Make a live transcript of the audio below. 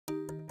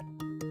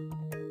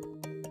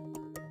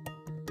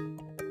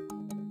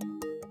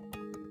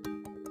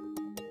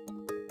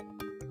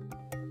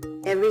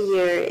Every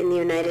year in the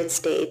United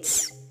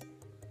States,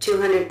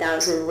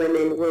 200,000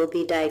 women will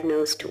be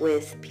diagnosed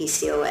with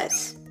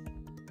PCOS.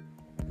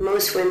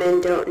 Most women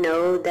don't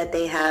know that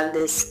they have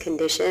this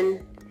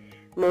condition.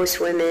 Most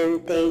women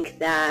think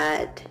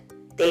that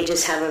they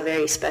just have a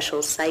very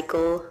special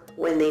cycle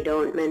when they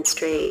don't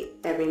menstruate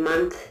every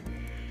month,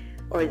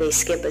 or they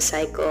skip a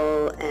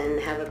cycle and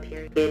have a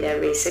period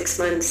every 6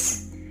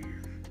 months.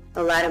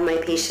 A lot of my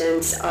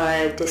patients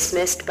are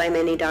dismissed by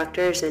many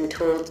doctors and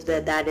told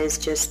that that is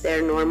just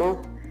their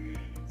normal.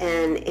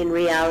 And in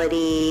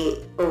reality,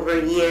 over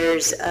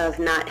years of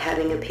not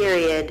having a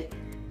period,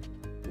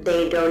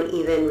 they don't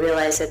even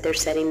realize that they're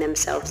setting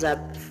themselves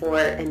up for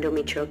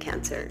endometrial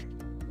cancer.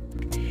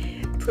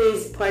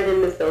 Please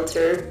pardon the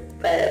filter,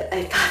 but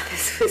I thought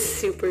this was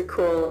super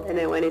cool and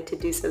I wanted to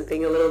do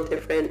something a little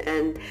different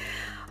and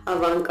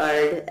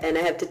avant-garde, and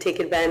I have to take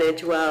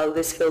advantage while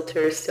this filter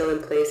is still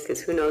in place because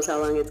who knows how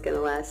long it's going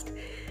to last.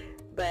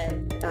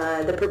 But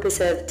the purpose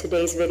of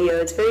today's video,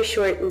 it's very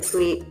short and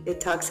sweet. It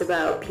talks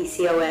about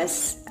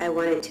PCOS. I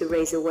wanted to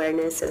raise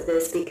awareness of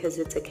this because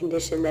it's a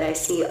condition that I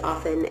see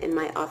often in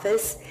my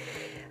office.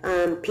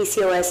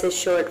 PCOS is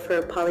short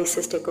for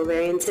polycystic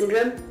ovarian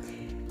syndrome.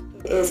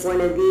 It is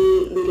one of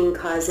the leading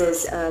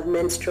causes of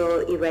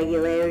menstrual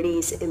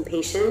irregularities in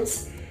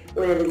patients,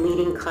 one of the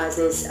leading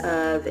causes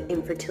of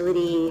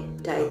infertility,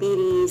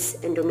 diabetes,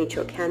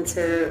 endometrial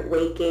cancer,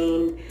 weight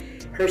gain,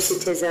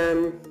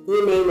 hirsutism,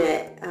 you name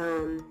it.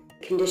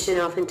 Condition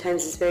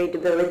oftentimes is very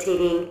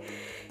debilitating.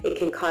 It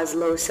can cause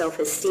low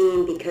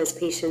self-esteem because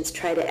patients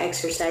try to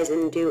exercise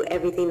and do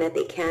everything that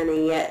they can,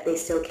 and yet they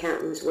still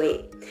can't lose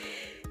weight.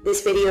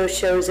 This video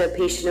shows a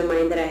patient of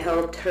mine that I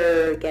helped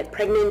her get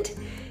pregnant.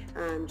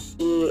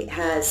 She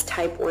has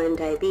type 1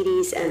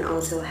 diabetes and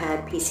also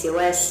had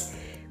PCOS.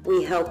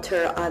 We helped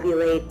her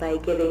ovulate by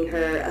giving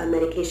her a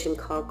medication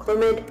called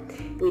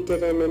Clomid. We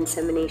did an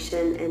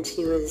insemination and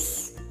she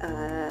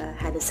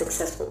had a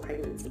successful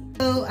pregnancy.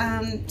 So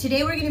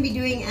today we're going to be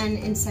doing an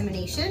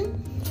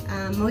insemination.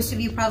 Most of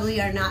you probably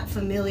are not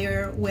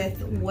familiar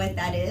with what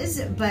that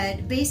is,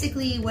 but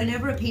basically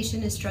whenever a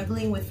patient is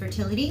struggling with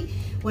fertility,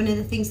 one of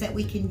the things that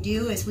we can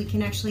do is we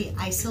can actually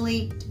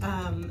isolate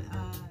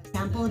a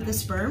sample of the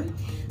sperm,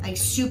 like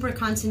super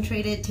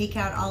concentrated, take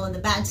out all of the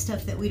bad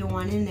stuff that we don't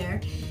want in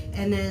there,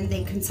 and then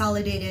they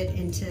consolidate it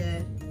into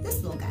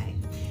this little guy.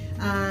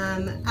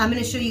 I'm going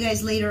to show you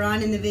guys later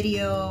on in the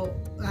video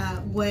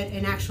what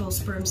an actual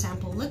sperm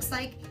sample looks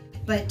like,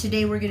 but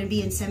today we're going to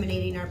be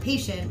inseminating our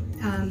patient.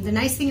 The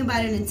nice thing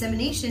about an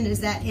insemination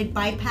is that it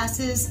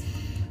bypasses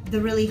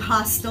the really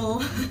hostile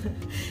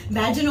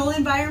vaginal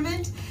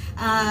environment.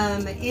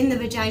 In the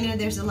vagina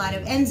there's a lot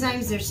of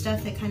enzymes, there's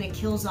stuff that kind of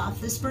kills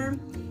off the sperm,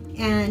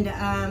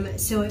 and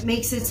so it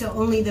makes it so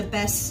only the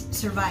best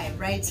survive,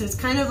 right? So it's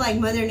kind of like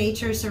Mother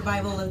Nature's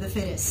survival of the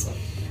fittest.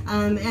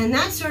 And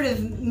that's sort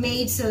of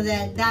made so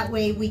that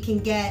way we can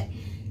get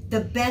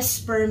the best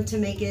sperm to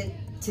make it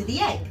to the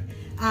egg.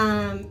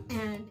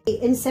 And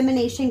the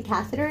insemination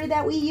catheter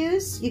that we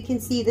use, you can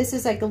see this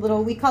is like a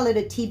little, we call it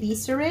a TB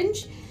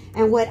syringe.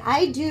 And what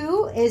I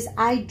do is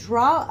I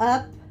draw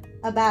up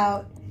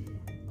about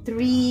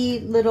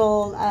 3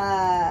 little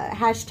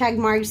hashtag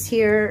marks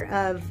here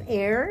of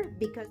air,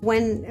 because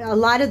when a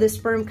lot of the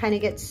sperm kind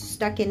of gets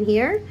stuck in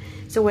here,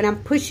 so when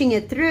I'm pushing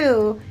it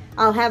through,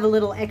 I'll have a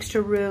little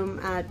extra room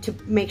to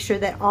make sure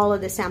that all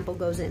of the sample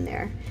goes in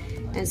there.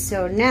 And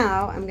so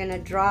now I'm going to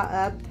draw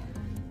up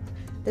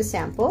the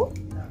sample.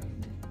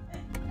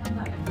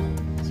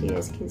 So you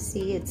guys can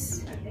see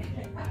it's,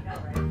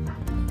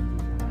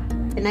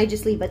 and I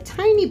just leave a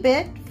tiny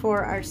bit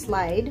for our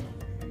slide.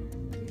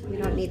 We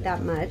don't need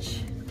that much.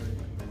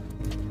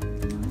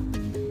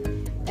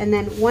 And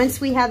then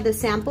once we have the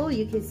sample,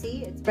 you can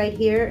see it's right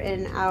here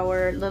in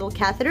our little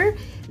catheter.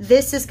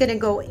 This is gonna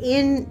go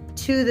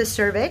into the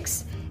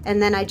cervix, and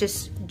then I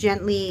just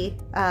gently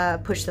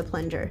push the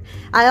plunger.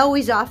 I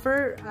always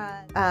offer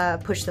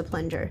push the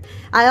plunger.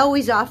 I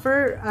always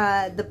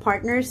offer the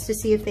partners to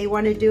see if they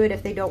want to do it.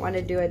 If they don't want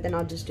to do it, then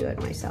I'll just do it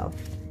myself.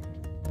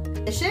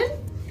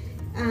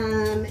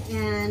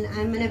 And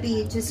I'm gonna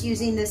be just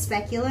using the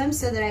speculum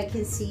so that I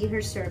can see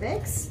her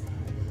cervix.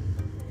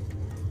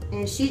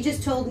 And she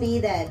just told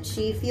me that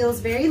she feels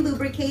very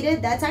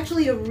lubricated. That's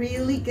actually a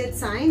really good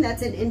sign.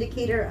 That's an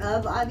indicator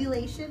of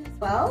ovulation as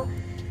well.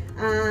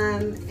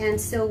 And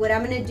so what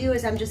I'm gonna do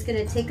is I'm just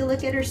gonna take a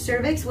look at her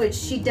cervix, which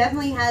she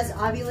definitely has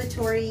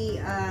ovulatory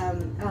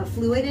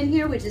fluid in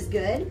here, which is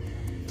good.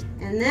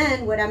 And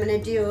then what I'm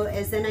gonna do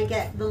is then I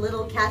get the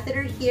little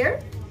catheter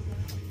here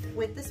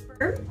with the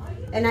sperm,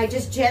 and I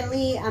just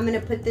gently, I'm gonna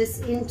put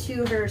this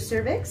into her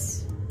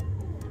cervix.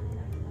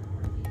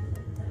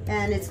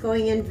 And it's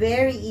going in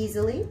very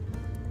easily.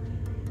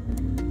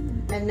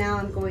 And now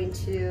I'm going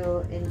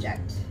to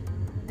inject.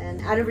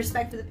 And out of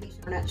respect for the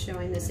patient, I'm not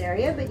showing this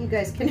area, but you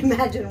guys can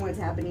imagine what's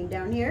happening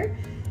down here.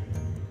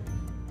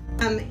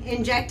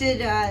 Injected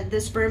the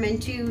sperm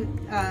into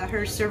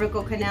her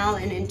cervical canal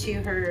and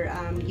into her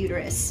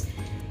uterus.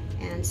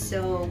 And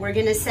so we're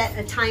gonna set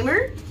a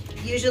timer.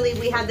 Usually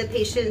we have the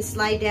patient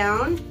slide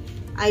down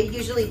I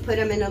usually put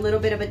them in a little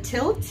bit of a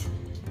tilt.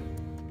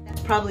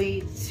 That's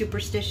probably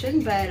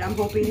superstition, but I'm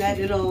hoping that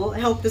it'll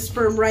help the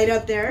sperm right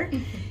up there.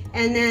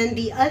 And then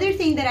the other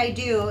thing that I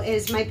do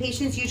is my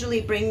patients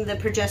usually bring the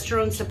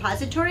progesterone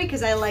suppository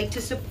because I like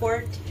to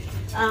support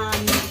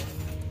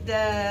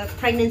the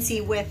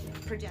pregnancy with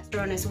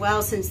progesterone as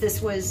well, since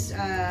this was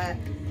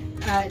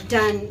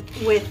done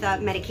with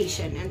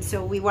medication. And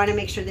so we want to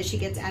make sure that she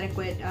gets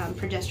adequate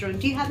progesterone.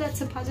 Do you have that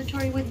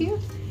suppository with you?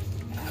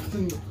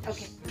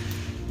 Okay.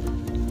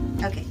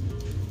 Okay.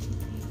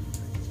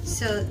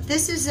 So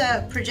this is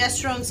a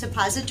progesterone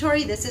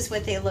suppository. This is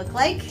what they look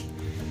like.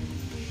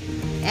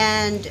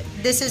 And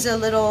this is a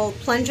little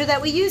plunger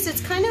that we use.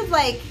 It's kind of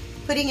like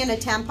putting in a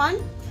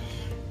tampon.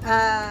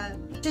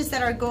 Patients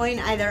that are going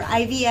either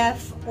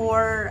IVF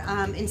or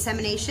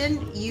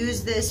insemination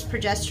use this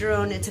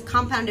progesterone. It's a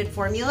compounded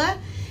formula.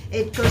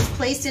 It goes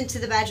placed into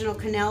the vaginal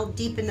canal,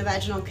 deep in the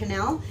vaginal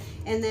canal,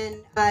 and then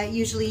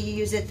usually you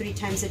use it 3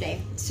 times a day.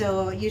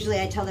 So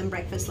usually I tell them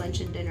breakfast, lunch,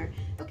 and dinner.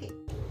 Okay.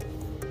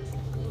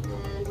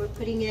 And we're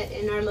putting it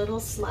in our little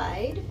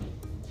slide.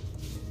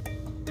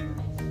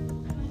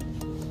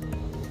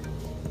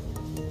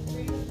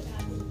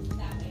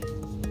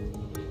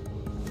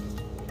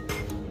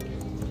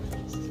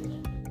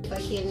 If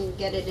I can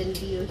get it in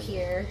view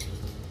here.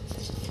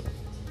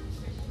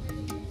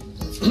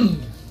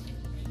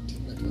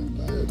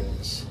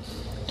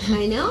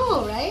 I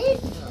know, right?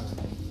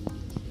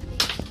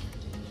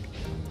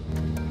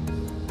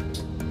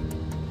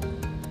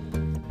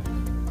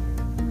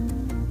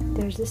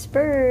 There's the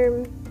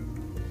sperm.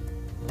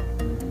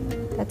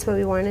 That's what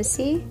we want to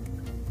see.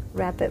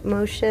 Rapid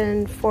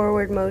motion,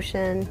 forward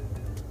motion.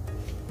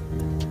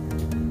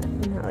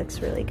 And that looks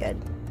really good.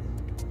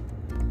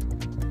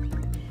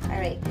 All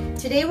right,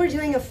 today we're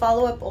doing a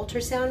follow-up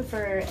ultrasound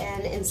for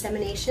an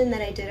insemination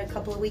that I did a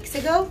couple of weeks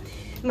ago.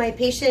 My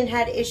patient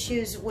had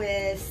issues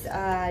with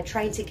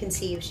trying to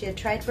conceive. She had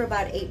tried for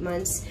about 8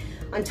 months.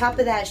 On top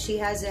of that, she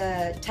has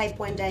a type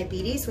 1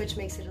 diabetes, which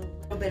makes it a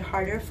little bit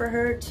harder for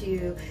her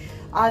to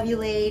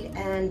ovulate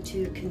and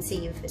to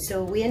conceive.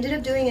 So we ended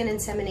up doing an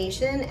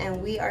insemination,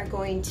 and we are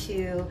going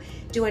to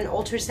do an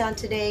ultrasound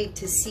today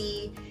to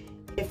see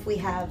if we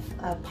have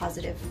a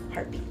positive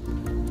heartbeat.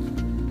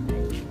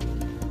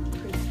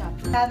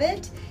 Have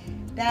it.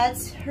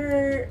 That's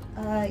her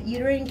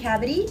uterine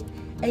cavity,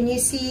 and you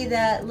see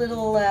that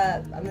little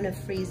I'm gonna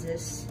freeze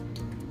this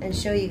and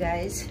show you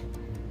guys.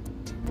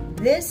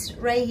 This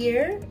right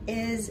here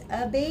is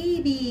a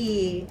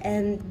baby,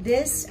 and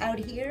this out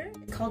here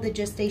is called the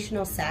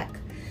gestational sac,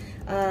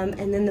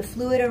 and then the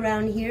fluid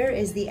around here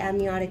is the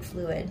amniotic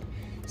fluid.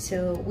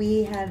 So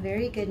we have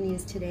very good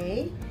news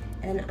today,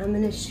 and I'm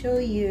gonna show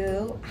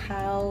you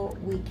how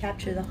we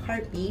capture the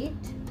heartbeat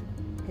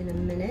in a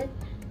minute.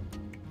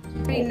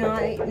 Pretty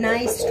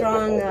nice,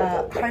 strong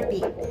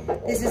heartbeat.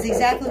 This is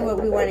exactly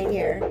what we want to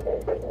hear.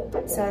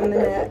 So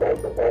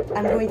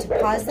I'm going to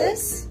pause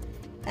this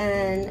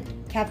and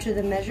capture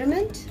the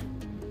measurement.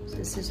 So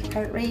this is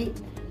heart rate.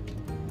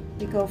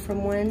 We go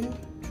from one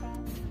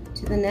trough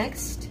to the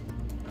next,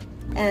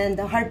 and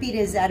the heartbeat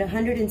is at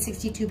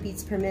 162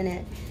 beats per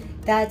minute.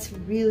 That's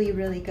really,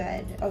 really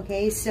good.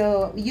 Okay,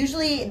 so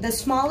usually the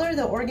smaller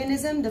the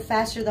organism, the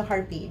faster the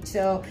heartbeat.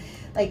 So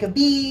like a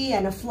bee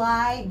and a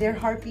fly, their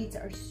heartbeats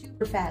are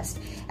super fast.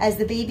 As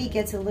the baby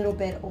gets a little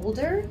bit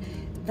older,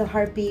 the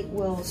heartbeat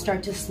will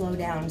start to slow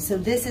down. So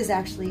this is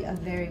actually a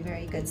very,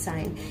 very good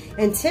sign.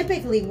 And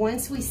typically,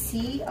 once we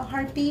see a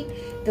heartbeat,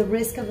 the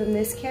risk of a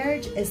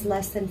miscarriage is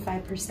less than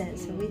 5%.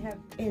 So we have,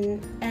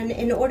 and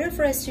in order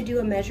for us to do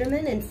a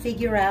measurement and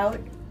figure out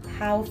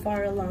how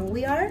far along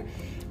we are,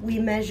 we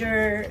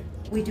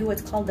do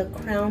what's called the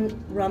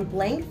crown rump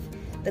length.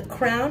 The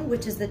crown,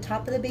 which is the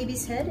top of the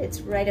baby's head, it's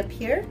right up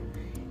here.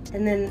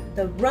 And then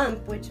the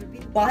rump, which would be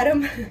the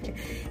bottom,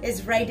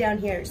 is right down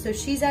here. So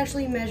she's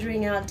actually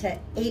measuring out to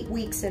 8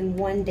 weeks and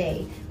 1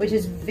 day, which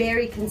is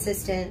very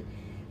consistent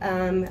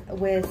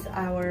with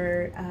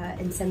our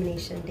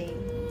insemination date.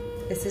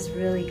 This is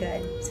really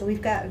good. So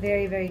we've got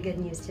very, very good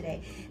news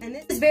today. And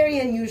this is very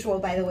unusual,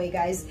 by the way,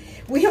 guys.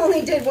 We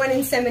only did 1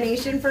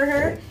 insemination for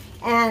her,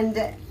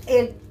 and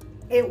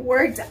it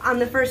worked on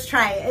the first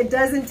try. It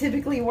doesn't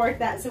typically work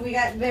that, so we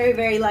got very,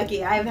 very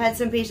lucky. I've had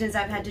some patients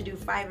I've had to do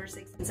 5 or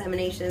 6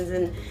 inseminations,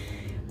 and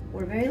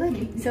we're very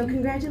lucky. So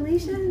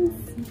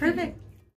congratulations. Perfect.